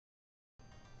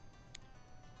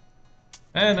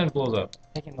And then it blows up.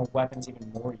 Making the weapons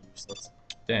even more useless.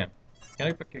 Damn. Can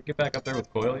I get back up there with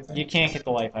coil, you think? You can't get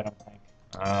the life, I don't think.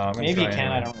 I'm gonna Maybe try you can,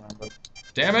 anyway. I don't remember.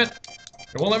 Damn it!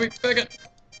 It won't let me pick it!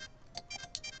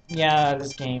 Yeah,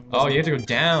 this game. Oh, you have to go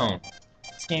down.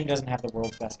 This game doesn't have the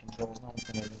world's best controls. No one's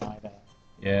gonna deny that.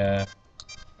 Yeah.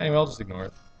 Anyway, I'll just ignore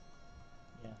it.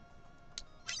 Yeah.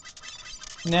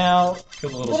 Now, Kill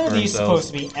the little what are sperm these cells.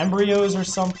 supposed to be? Embryos or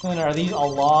something? Are these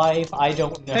alive? I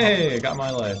don't know. Hey, got my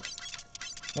life.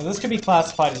 Now, this could be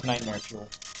classified as nightmare fuel.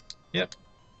 Yep.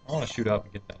 I want to shoot up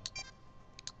and get that.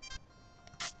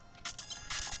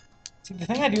 See, the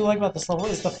thing I do like about this level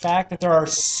is the fact that there are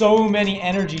so many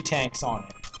energy tanks on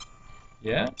it.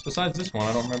 Yeah? Besides this one,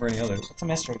 I don't remember any others. It's a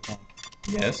mystery tank.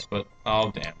 Yes, but...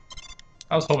 Oh, damn.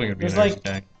 I was hoping it would be There's an energy like-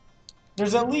 tank.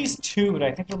 There's at least 2, but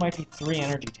I think there might be 3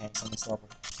 energy tanks on this level.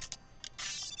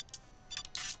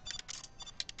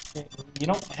 You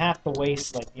don't have to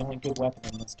waste, like, the only good weapon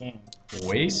in this game.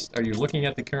 Waste? Are you looking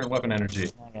at the current weapon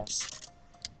energy? I guess.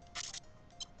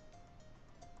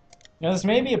 Now, this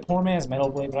may be a poor man's Metal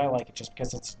Blade, but I like it just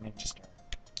because it's a Ninja Star.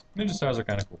 Ninja stars are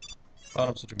kind of cool. But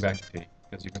I'm switching back to P,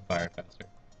 because you can fire it faster.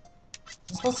 Is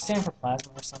it supposed to stand for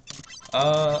plasma or something?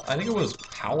 I think it was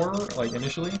power, like,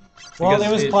 initially. Well, Because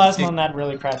there was it- plasma it- on that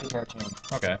really crappy cartoon.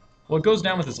 Okay. Well, it goes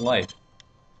down with its life.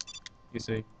 You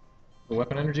see? The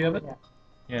weapon energy of it? Yeah.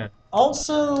 Yeah.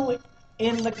 Also,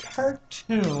 in the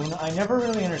cartoon, I never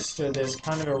really understood this,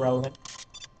 kind of irrelevant.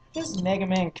 How does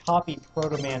Megaman copy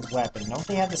Proto Man's weapon? Don't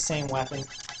they have the same weapon?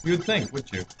 You would think,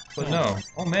 would you? But Yeah. no.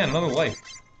 Oh man, another life.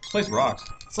 This place rocks.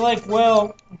 It's like,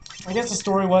 well, I guess the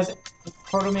story was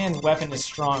Proto Man's weapon is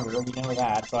stronger, we know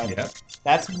that, but Yeah.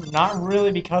 that's not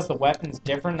really because the weapon's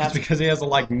different. That's That's because he has a,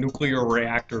 like, nuclear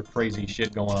reactor crazy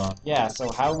shit going on. yeah. So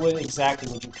how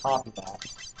exactly would you copy that?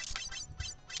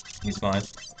 He's fine.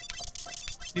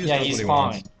 He just Yeah, does he's what he fine.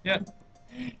 wants. Yeah.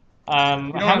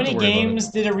 don't How have many to worry about games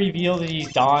did it reveal that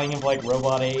he's dying of like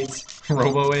robot AIDS?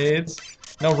 Robo-AIDS?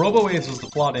 No, Robo-AIDS was the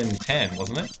plot in 10,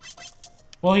 wasn't it?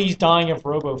 Well, he's dying of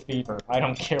Robo Fever. I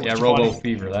don't care. Yeah, which one.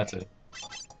 Robo-Fever, that's it.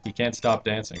 He can't stop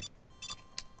dancing.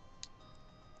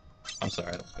 I'm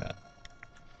sorry, that was bad.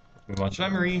 Let's move on. Should I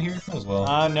marine here? Might as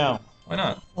well. No. Why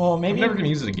not? Well, I'm maybe. never gonna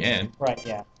use it again. Right.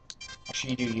 Yeah.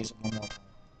 Actually, you do use it one more time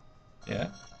Yeah?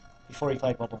 before you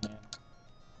fight Bubble Man.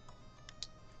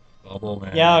 Bubble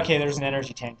man. Yeah. Okay. There's an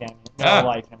energy tank down here. No Ah!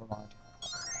 life. Never mind.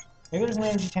 Maybe there's an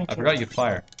energy tank. I too. forgot you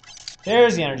fire.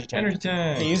 There's the energy tank. Energy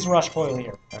tank! Okay, use rush coil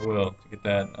here. I will, to get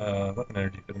that weapon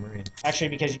energy for the marine. Actually,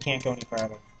 because you can't go any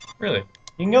farther. Really?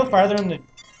 You can go farther in the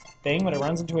thing, but it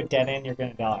runs into a dead end. You're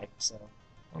gonna die. So.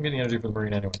 I'm getting energy for the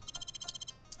marine anyway.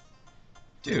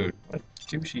 Dude, what a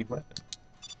douchey weapon.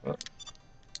 What?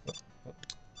 That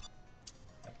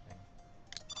thing.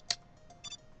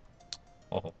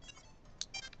 Oh.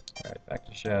 Alright, back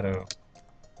to Shadow.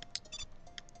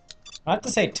 I have to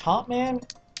say, Top Man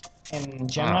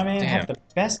and Gemini Ah, Man have damn. the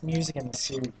best music in the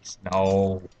series.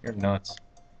 No, you're nuts.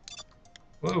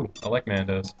 Woo, I like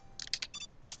Mando's.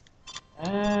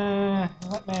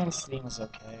 That Man's theme is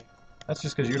okay. That's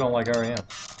just because you don't like REM.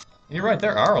 You're right,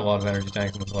 there are a lot of energy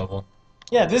tanks in this level.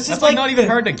 Yeah, this That's is like like not even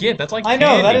the- hard to get, that's like I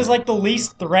know, that candy. is like the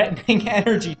least threatening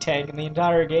energy tank in the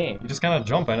entire game. You just kind of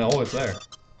jump and oh, it's there.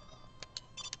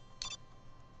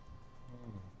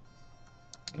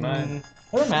 Can I?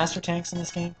 Are there master tanks in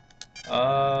this game?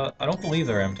 I don't believe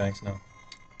there are M tanks, no.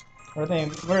 Or are they?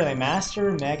 What are they?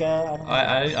 Master, Mega? I don't know.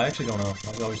 I actually don't know.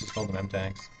 I've always just called them M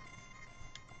tanks.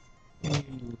 I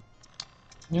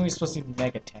knew he was supposed to be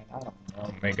Mega Tank. I don't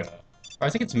know. Omega. Or I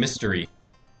think it's mystery.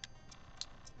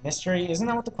 Mystery? Isn't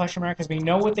that what the question mark is? We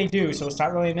know what they do, so it's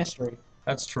not really a mystery.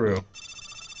 That's true.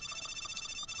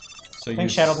 So I you think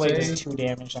Shadow Blade say... is 2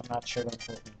 damage. I'm not sure that's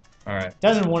what Alright.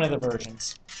 does in one of the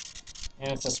versions.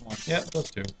 And it's this one. Yeah, those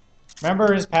two.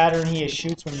 Remember his pattern? He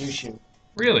shoots when you shoot.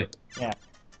 Really? Yeah.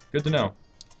 Good to know.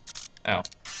 Ow.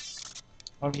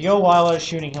 Well, if you go while I was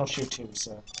shooting, he'll shoot too,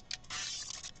 so.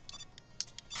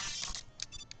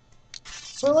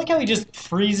 So I like how he just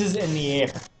freezes in the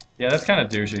air. Yeah, that's kind of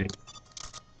douchey.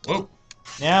 Whoa.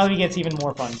 Now he gets even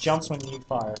more fun. Jumps when you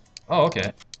fire. Oh,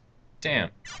 okay. Damn.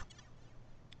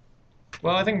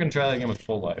 Well, I think I'm gonna try that again with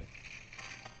full life.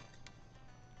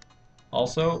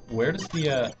 Also, where does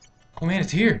the, Oh man,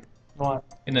 it's here! What?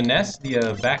 In the nest,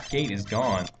 the, back gate is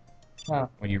gone. Oh.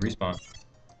 When you respawn.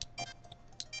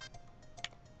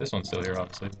 This one's still here,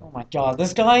 obviously. Oh my god,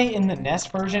 this guy in the NES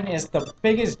version is the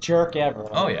biggest jerk ever.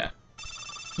 Oh, yeah.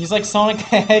 He's like Sonic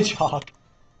the Hedgehog.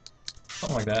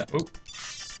 Something like that. Oop.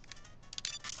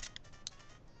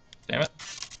 Damn it.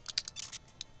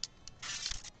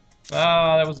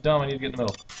 Ah, that was dumb. I need to get in the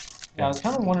middle. Yeah, I was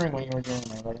kind of wondering what you were doing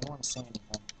there, but I didn't want to say anything.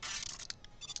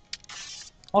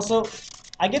 Also,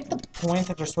 I get the point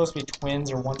that they're supposed to be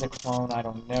twins or one's a clone. I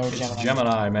don't know. It's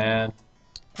Gemini, man.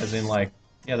 As in, like,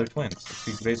 yeah, they're twins.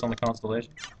 It's based on the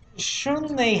constellation.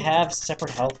 Shouldn't they have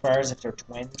separate health bars if they're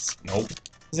twins? Nope.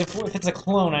 Because if it's a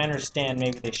clone, I understand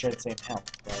maybe they share the same health.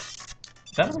 But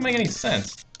that doesn't make any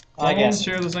sense. I guess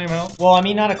share the same health. Well, I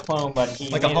mean, not a clone, but he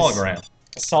like a hologram.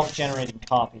 A self-generating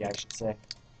copy, I should say.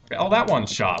 Okay. Oh, that one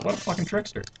shot. What a fucking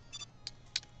trickster.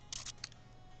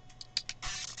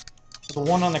 The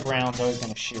one on the ground's always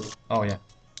gonna shoot. Oh yeah.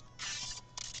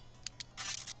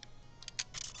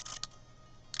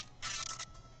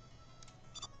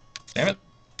 Damn it.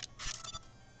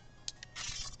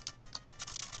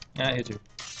 Yeah, I hit you.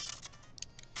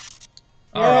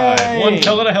 Alright, one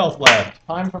pellet of health left.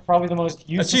 Time for probably the most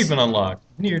useless... Achievement unlocked.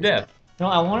 Near death. No,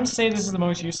 I wanted to say this is the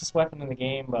most useless weapon in the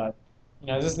game, but, you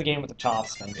know, this is the game with the top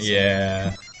spin.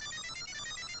 Yeah.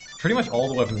 Pretty much all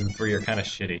the weapons in 3 are kind of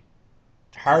shitty.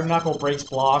 Hard Knuckle breaks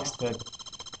blocks,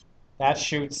 that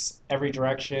shoots every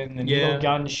direction, the Needle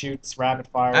Gun shoots rapid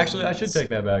fire. Actually, I should take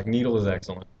that back. Needle is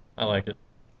excellent. I like it.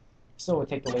 Still would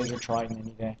take the Laser Trident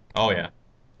any day. Oh yeah.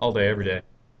 All day, every day.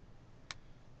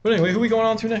 But anyway, who are we going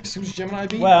on to next? Who's Gemini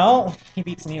beat? Well, he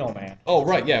beats Needle Man. Oh,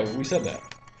 right, yeah, we said that.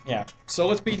 Yeah. So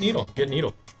let's beat Needle. Get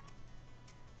Needle.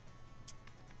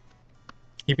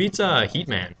 He beats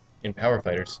Heatman in Power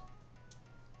Fighters.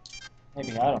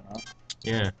 Maybe, I don't know.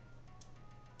 Yeah.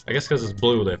 I guess because it's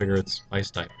blue, they figure it's ice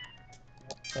type.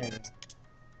 Yep, there it is.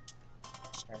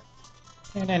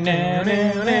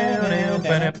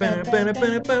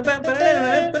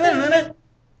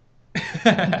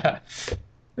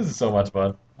 This is so much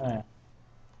fun. Oh, yeah.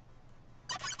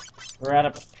 We're at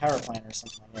a power plant or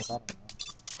something, I guess. I don't know.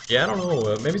 Yeah, I don't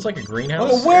know. Maybe it's like a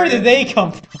greenhouse. Oh, where did they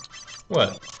come from?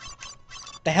 What?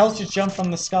 The hell just jumped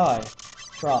from the sky.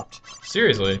 Dropped.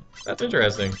 Seriously? That's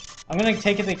interesting. I'm gonna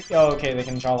take it. Oh, okay, they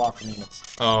can draw off the needles.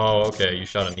 Oh, okay. You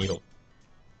shot a needle.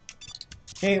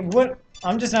 Okay, what?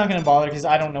 I'm just not gonna bother because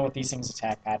I don't know what these things'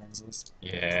 attack patterns is.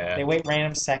 Yeah. They wait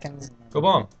random seconds. And then... Go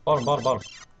bomb. Bottom, bottom, bottom.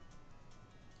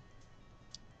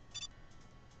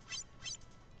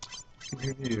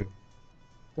 Good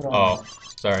Oh,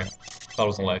 sorry. Thought it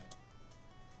was a life.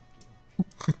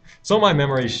 So my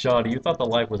memory is shoddy. You thought the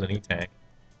life was an E-tank.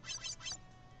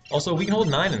 Also, we can hold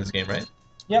 9 in this game, right?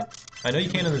 Yep. I know you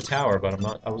can in the tower, but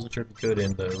I wasn't sure if you could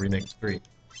in the remake 3.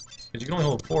 Because you can only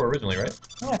hold 4 originally, right?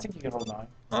 No, I think you can hold 9.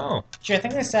 Oh. Actually, I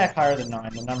think they stack higher than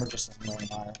 9. The number just is really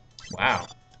higher. Wow.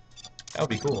 That would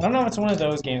be cool. I don't know if it's one of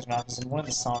those games or not, because in one of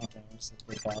the Sonic games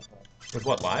they did that. But... With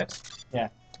what, lives? Yeah.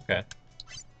 Okay.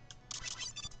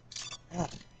 Ugh,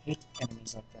 I hate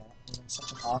enemies like that. They're in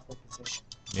such an awkward position.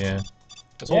 Yeah.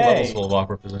 This whole level's full of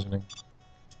awkward positioning.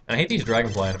 And I hate these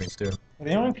dragonfly enemies, too. But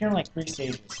they only appear in like 3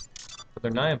 stages. But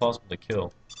they're nigh impossible to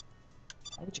kill.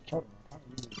 Why would you kill them? They're kind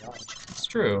of easy to dodge. It's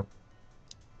true.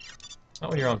 Not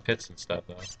when you're on pits and stuff,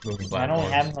 though. Moving I platforms.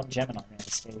 don't have them on Gemini on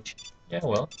the stage. Yeah,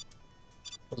 well.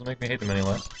 Doesn't make me hate them any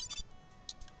less.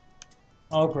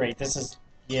 Oh, great. This is...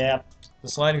 Yeah. The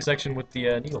sliding section with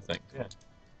the needle thing, yeah.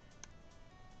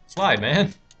 Slide,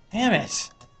 man! Damn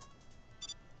it!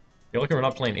 You're lucky we're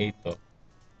not playing 8, though.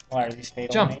 Why are these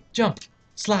fatal? Jump! Mate? Jump!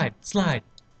 Slide! Slide!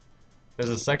 There's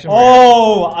a section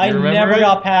Oh! where... I never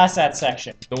got past that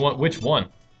section. The one... Which one?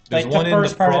 There's Like one the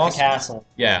first in the part frost... of the castle.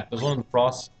 Yeah, there's one in the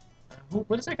frost...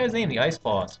 What is that guy's name? The ice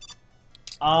boss.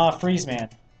 Freeze Man.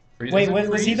 Freeze, Wait,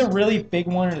 was he the really big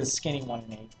one or the skinny one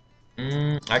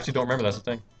in 8? I actually don't remember, that's the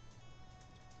thing.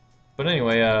 But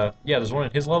anyway, yeah, there's one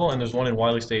in his level, and there's one in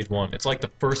Wily Stage 1. It's like the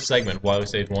first segment of Wily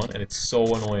Stage 1, and it's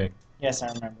so annoying. Yes, I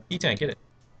remember. E-tank, get it.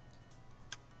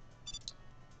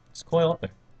 Just coil up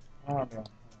there. I don't know.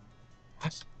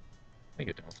 What? Make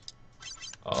it don't.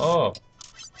 Oh.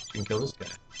 You can kill this guy.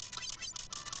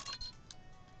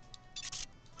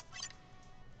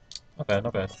 Not bad,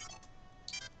 not bad.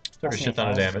 Took a shit ton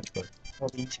of damage, but... Well,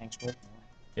 the E-tank's worth more.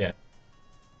 Yeah.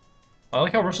 I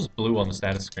like how Rush is blue on the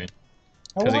status screen.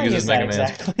 Because he uses Megaman's.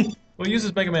 Exactly. Well, he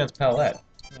uses Megaman's palette.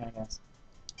 Yeah, I guess.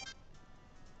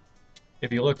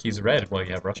 If you look, he's red while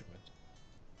you have Rush equipped.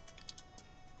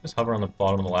 Just hover on the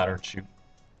bottom of the ladder and shoot.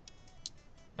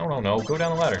 No. Go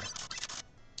down the ladder.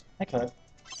 I could.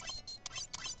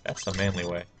 That's the manly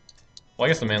way. Well, I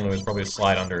guess the manly way is probably to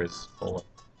slide under his bullet.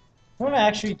 What I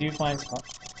actually do find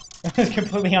is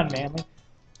completely unmanly.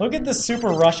 Look at the Super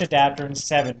Rush adapter in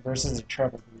 7 versus the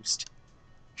Treble Boost.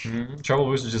 Treble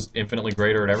Boost is just infinitely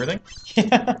greater at everything?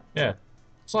 Yeah. Yeah.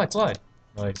 Slide.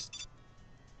 Nice.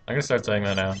 I'm gonna start saying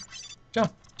that now.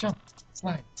 Jump.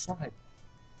 Slide.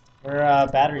 Your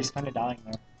battery's kind of dying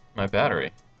there. My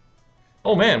battery.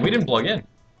 Oh man, we didn't plug in.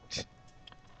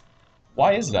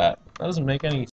 Why is that? That doesn't make any